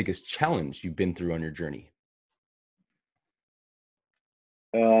share the biggest challenge you've been through on your journey?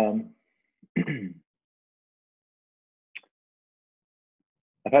 Um,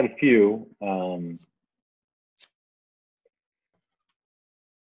 I've had a few.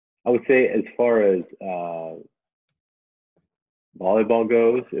 I would say as far as volleyball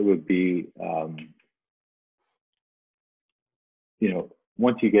goes, it would be,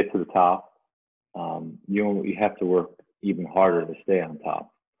 once you get to the top, you have to work even harder to stay on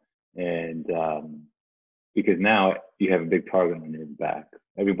top. And because now you have a big target on your back.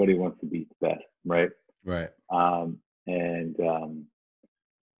 Everybody wants to beat the best, right? Right. And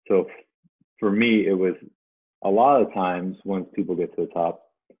so for me, it was a lot of times once people get to the top,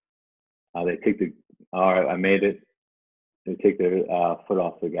 they take all right, I made it. They take their foot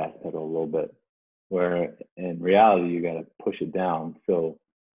off the gas pedal a little bit, where in reality, you got to push it down. So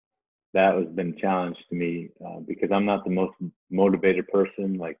that has been a challenge to me because I'm not the most motivated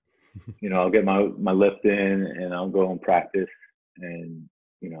person. Like, I'll get my lift in and I'll go and practice and,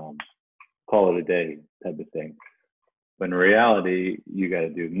 call it a day type of thing. But in reality, you got to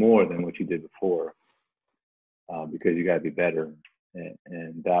do more than what you did before because you got to be better.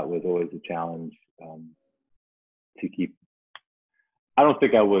 And that was always a challenge to keep. I don't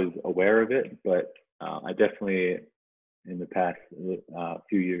think I was aware of it, but I definitely, in the past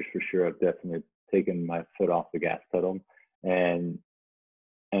few years for sure, I've definitely taken my foot off the gas pedal, and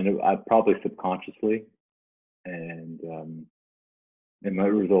I probably subconsciously, and my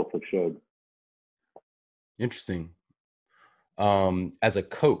results have showed. Interesting. As a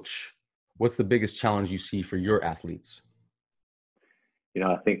coach, what's the biggest challenge you see for your athletes?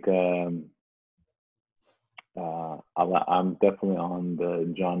 I think I'm definitely on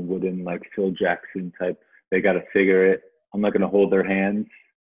the John Wooden, like Phil Jackson type. They got to figure it. I'm not going to hold their hands.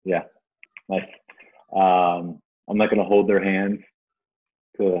 Yeah, nice. I'm not going to hold their hands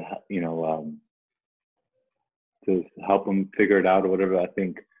to to help them figure it out or whatever. I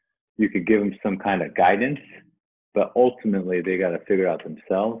think you could give them some kind of guidance, but ultimately they got to figure it out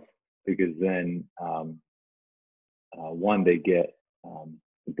themselves, because then one, they get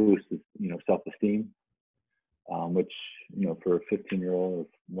the boost of self-esteem, which for a 15-year-old or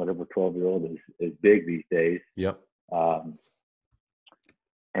whatever 12-year-old is big these days. Yep.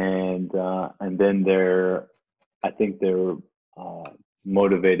 And then I think they're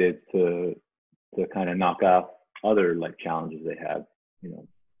motivated to kind of knock off other like challenges they have,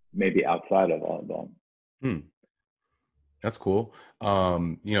 maybe outside of volleyball. That's cool.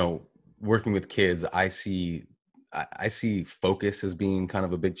 Working with kids, I see focus as being kind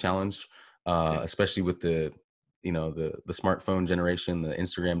of a big challenge, especially with the smartphone generation, the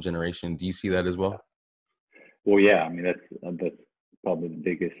Instagram generation. Do you see that as well? Well, yeah. I mean, that's probably the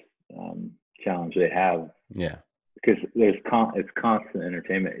biggest challenge they have. Yeah. Because it's constant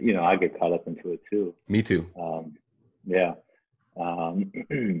entertainment. I get caught up into it too. Me too. Yeah.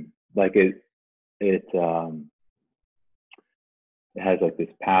 Like it has like this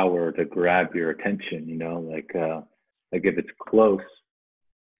power to grab your attention, like if it's close,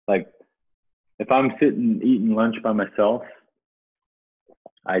 like if I'm sitting eating lunch by myself,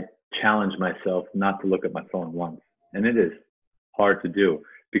 I challenge myself not to look at my phone once. And it is hard to do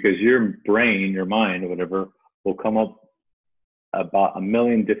because your brain, your mind or whatever will come up about a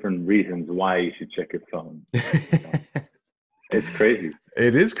million different reasons why you should check your phone. It's crazy.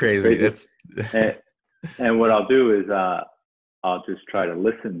 It is crazy. And what I'll do is I'll just try to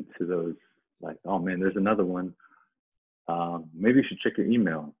listen to those, like, oh man, there's another one. Maybe you should check your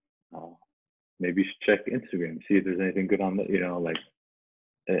email. Maybe you should check Instagram, see if there's anything good on the, like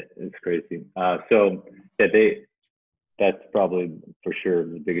it's crazy. So yeah, that's probably for sure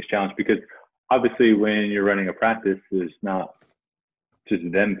the biggest challenge, because obviously when you're running a practice, there's not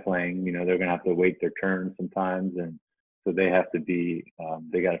just them playing, they're going to have to wait their turn sometimes. And so they have to be,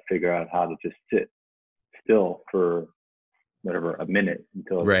 they got to figure out how to just sit still for whatever, a minute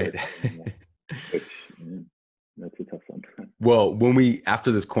until right. Which, that's a tough one. Well,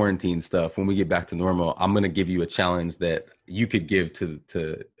 after this quarantine stuff, when we get back to normal, I'm going to give you a challenge that you could give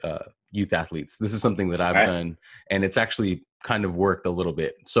to youth athletes. This is something that I've done, and it's actually kind of worked a little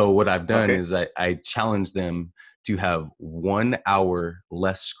bit. So what I've done is I challenge them to have 1 hour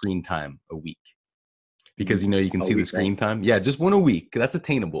less screen time a week, because, you can see the screen time. Yeah. Just one a week. That's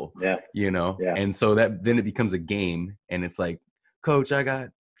attainable. Yeah. Yeah. And so then it becomes a game, and it's like, coach, I got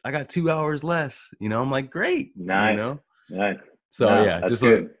 2 hours less, I'm like, great. Nice. Nice. So yeah, just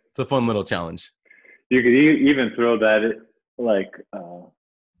it's a fun little challenge. You could even throw that like,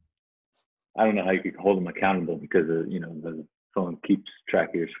 I don't know how you could hold them accountable because of, you know, the phone keeps track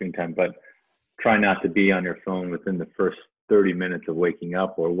of your screen time, but try not to be on your phone within the first 30 minutes of waking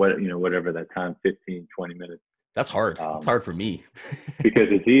up, or what, you know, whatever that time, 15, 20 minutes. That's hard. It's hard for me. Because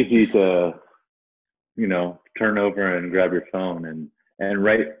it's easy to, you know, turn over and grab your phone and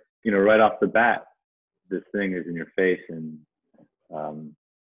right, you know, right off the bat, this thing is in your face, and,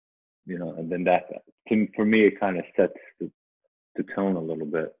 you know, and then that, for me, it kind of sets the tone a little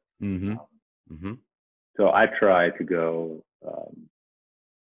bit. Mm-hmm. Mm-hmm. So I try to go,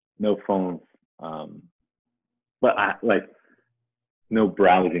 no phones, but I like no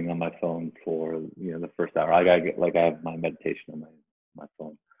browsing on my phone for, you know, the first hour. I gotta get, like, I have my meditation on my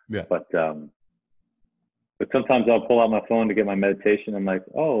phone. Yeah. But sometimes I'll pull out my phone to get my meditation. I'm like,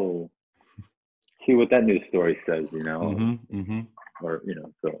 oh, see what that news story says, you know, Mm-hmm. Mm-hmm. or, you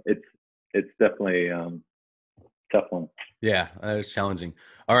know, so it's definitely tough one. Yeah, that is challenging.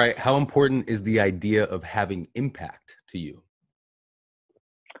 All right. How important is the idea of having impact to you?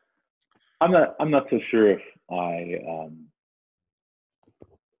 I'm not so sure if I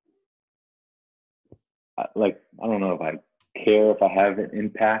don't know if I care if I have an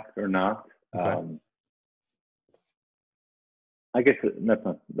impact or not. Okay. I guess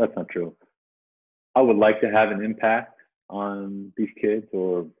that's not true. I would like to have an impact on these kids,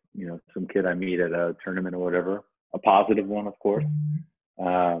 or, you know, some kid I meet at a tournament or whatever, a positive one, of course.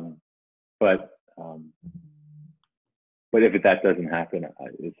 But if that doesn't happen,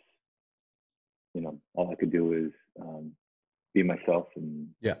 it's, you know, all I could do is be myself, and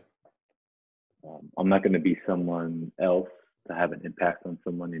Yeah. I'm not going to be someone else to have an impact on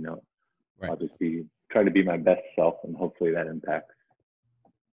someone, you know. Right. I'll just try to be my best self, and hopefully that impacts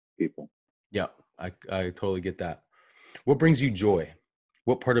people. Yeah, I totally get that. What brings you joy?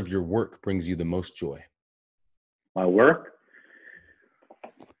 What part of your work brings you the most joy? My work?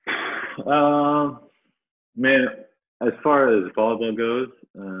 Man, as far as volleyball goes,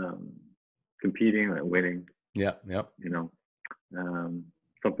 competing and winning, Yeah. Yeah. you know,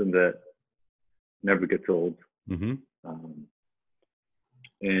 something that never gets old. Mm-hmm.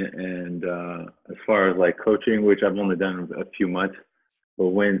 And as far as like coaching, which I've only done a few months, but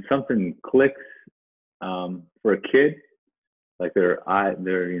when something clicks for a kid, like they're,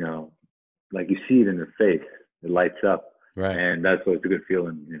 you know, like you see it in their face, it lights up, Right. and that's always a good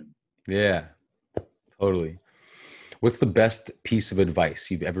feeling. You know? Yeah, totally. What's the best piece of advice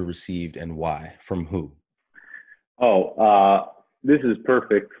you've ever received, and why? From who? Oh, this is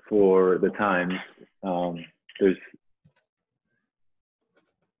perfect for the times. There's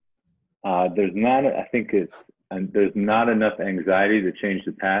not, I think and there's not enough anxiety to change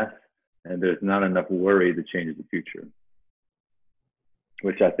the past, and there's not enough worry to change the future.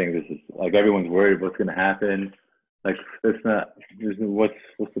 Which I think this is, like, everyone's worried what's going to happen. Like, what's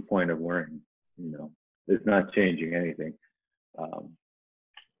the point of worrying? You know, it's not changing anything. So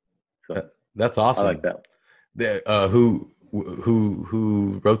that's awesome. I like that. Who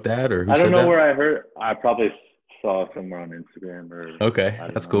wrote that, or who I don't said know that? where I heard. I probably saw it somewhere on Instagram, or Okay,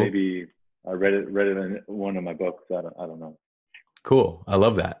 that's cool. Maybe I read it in one of my books. I don't know. Cool. I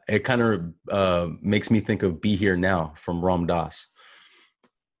love that. It kind of makes me think of "Be Here Now" from Ram Dass.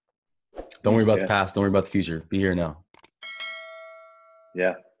 Don't worry about the past. Don't worry about the future. Be here now.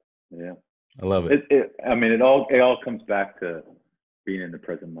 Yeah. I love it. I mean, it all comes back to being in the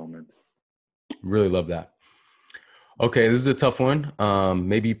present moment. Really love that. Okay, this is a tough one.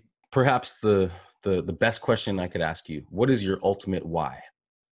 Maybe perhaps the best question I could ask you. What is your ultimate why?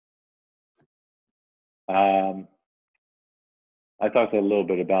 I talked a little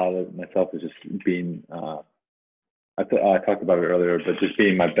bit about it myself, as just being. I talked about it earlier, but just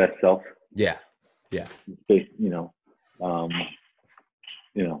being my best self. Yeah. You know,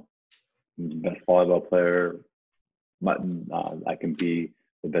 best volleyball player. I can be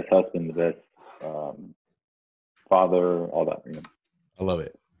the best husband, the best father, all that. You know. I love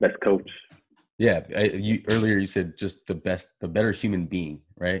it. Best coach. Yeah, earlier you said just the better human being,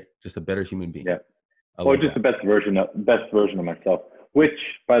 right? Just a better human being. Yeah. Or just the best version of myself, which,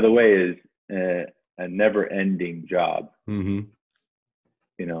 by the way, is a never-ending job. Mm-hmm.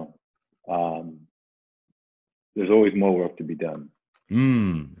 You know, there's always more work to be done.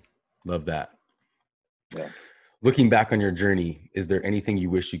 Love that. Yeah. Looking back on your journey, is there anything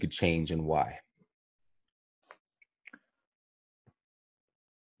you wish you could change, and why?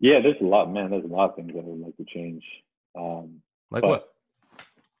 Yeah, there's a lot of things that I would like to change. Like what?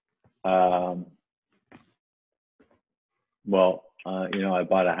 Well, I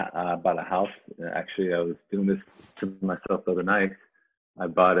bought a house. Actually, I was doing this to myself the other night. I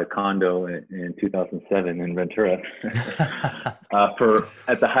bought a condo in 2007 in Ventura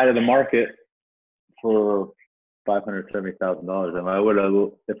at the height of the market, for $570,000. And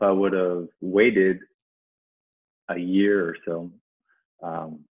if I would have waited a year or so,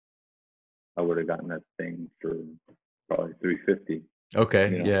 I would have gotten that thing for probably 350.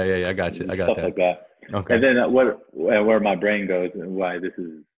 Okay. Yeah. I got you. I got stuff that. like that. Okay. And then where my brain goes and why this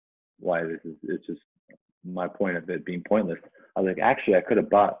is it's just my point of it being pointless. I was like, actually, I could have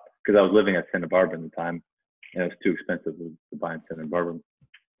bought, because I was living at Santa Barbara at the time, and it was too expensive to buy in Santa Barbara.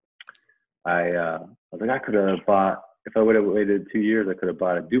 I was like, I could have bought, if I would have waited 2 years, I could have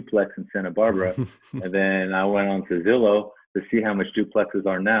bought a duplex in Santa Barbara. And then I went on to Zillow to see how much duplexes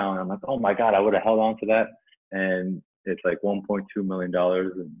are now. And I'm like, oh my God, I would have held on to that. And it's like $1.2 million.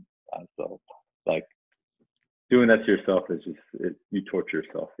 And so like doing that to yourself is just, you torture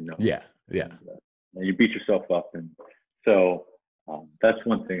yourself, you know? Yeah. And you beat yourself up. And so that's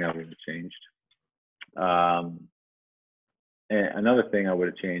one thing I would have changed. And another thing I would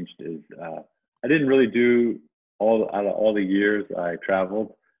have changed is I didn't really do out of all the years I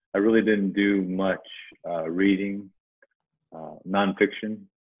traveled, I really didn't do much reading, nonfiction,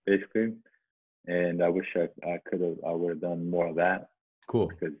 basically. And I wish I would have done more of that. Cool.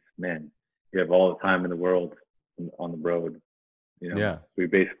 Because man, you have all the time in the world on the road. You know, Yeah. We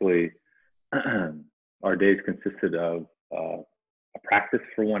basically our days consisted of a practice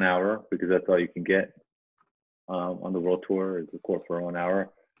for 1 hour, because that's all you can get on the world tour, is the court for 1 hour.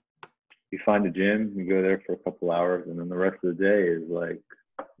 You find a gym, you go there for a couple hours, and then the rest of the day is like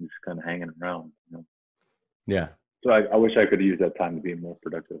just kind of hanging around, you know? Yeah. So I wish I could use that time to be more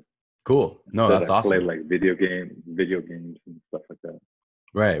productive. Cool. No, that's awesome. Play like video games and stuff like that.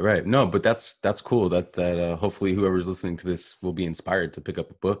 Right. No, but that's cool. That hopefully whoever's listening to this will be inspired to pick up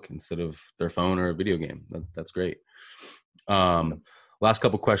a book instead of their phone or a video game. That's great. Last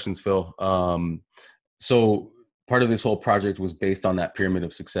couple questions, Phil. So part of this whole project was based on that pyramid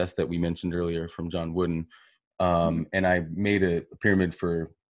of success that we mentioned earlier from John Wooden. And I made a pyramid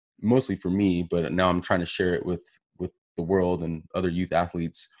mostly for me, but now I'm trying to share it with the world and other youth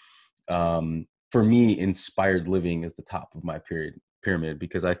athletes. For me, inspired living is the top of my pyramid,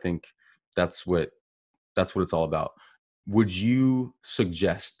 because I think that's what it's all about. Would you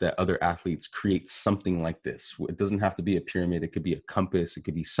suggest that other athletes create something like this? It doesn't have to be a pyramid. It could be a compass. It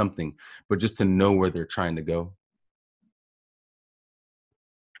could be something, but just to know where they're trying to go.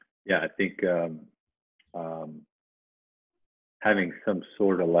 Yeah, I think having some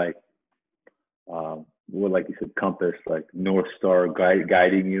sort of like you said, compass, like North Star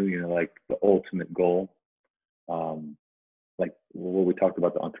guiding you, you know, like the ultimate goal. Like what we talked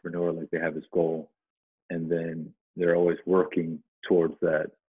about, the entrepreneur, like they have this goal, and then they're always working towards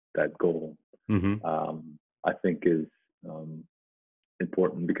that goal. I think is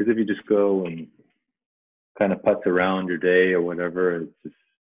important, because if you just go and kind of putz around your day or whatever, it's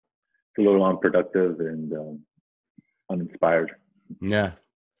a little unproductive and uninspired. Yeah.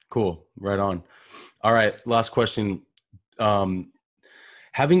 Cool. Right on. All right. Last question.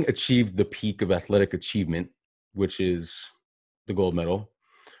 Having achieved the peak of athletic achievement, which is the gold medal,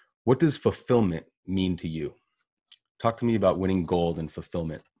 what does fulfillment mean to you? Talk to me about winning gold and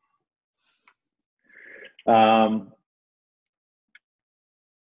fulfillment. You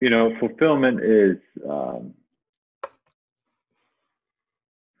know, fulfillment is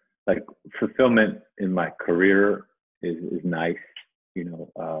like fulfillment in my career is nice, you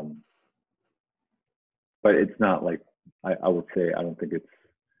know, but it's not like I would say, I don't think it's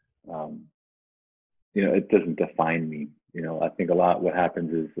you know, it doesn't define me. You know, I think what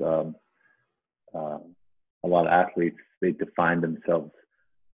happens is a lot of athletes, they define themselves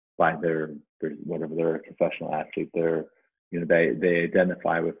by their whatever, they're a professional athlete, you know, they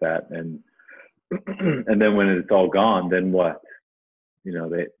identify with that, and and then when it's all gone, then what? You know,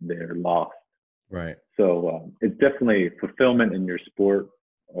 they're lost. Right. So it's definitely fulfillment in your sport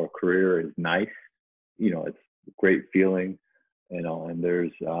or career is nice. You know, it's a great feeling, you know, and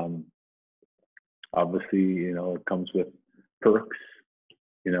there's obviously, you know, it comes with perks,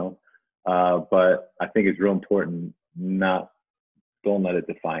 you know, but I think it's real important don't let it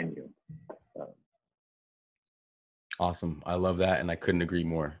define you. Awesome. I love that. And I couldn't agree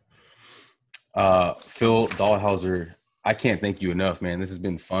more. Phil Dalhausser, I can't thank you enough, man. This has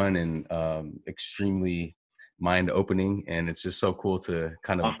been fun and extremely mind-opening, and it's just so cool to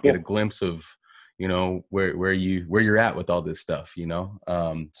kind of get a glimpse of, you know, where you're at with all this stuff, you know.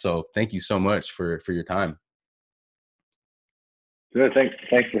 So thank you so much for your time. Sure,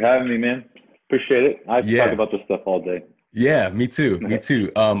 thanks for having me, man. Appreciate it. I talk about this stuff all day. Yeah, me too. Me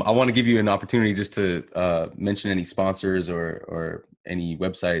too. I want to give you an opportunity just to mention any sponsors or any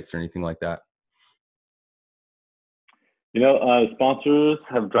websites or anything like that. You know, sponsors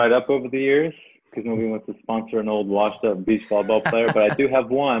have dried up over the years. because nobody wants to sponsor an old washed up beach volleyball player, but I do have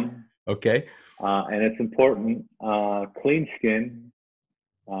one. Okay. And it's important. Clean Skin,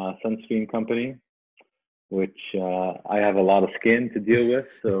 sunscreen company, which I have a lot of skin to deal with,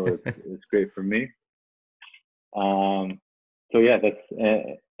 so it's great for me. So yeah, that's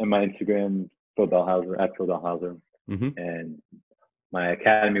and my Instagram, Phil Dahlhauser, at Phil Dahlhauser, and my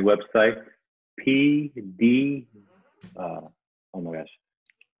academy website, PD. Oh my gosh,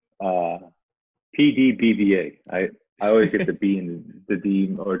 PDBBA. I always get the B and the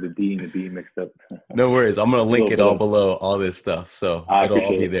D, or the D and the B mixed up. No worries. I'm gonna link it all below, all this stuff, so it'll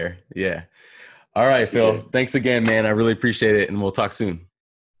all be there. Yeah. All right, Phil. Thanks again, man. I really appreciate it, and we'll talk soon.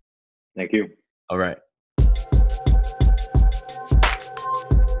 Thank you. All right.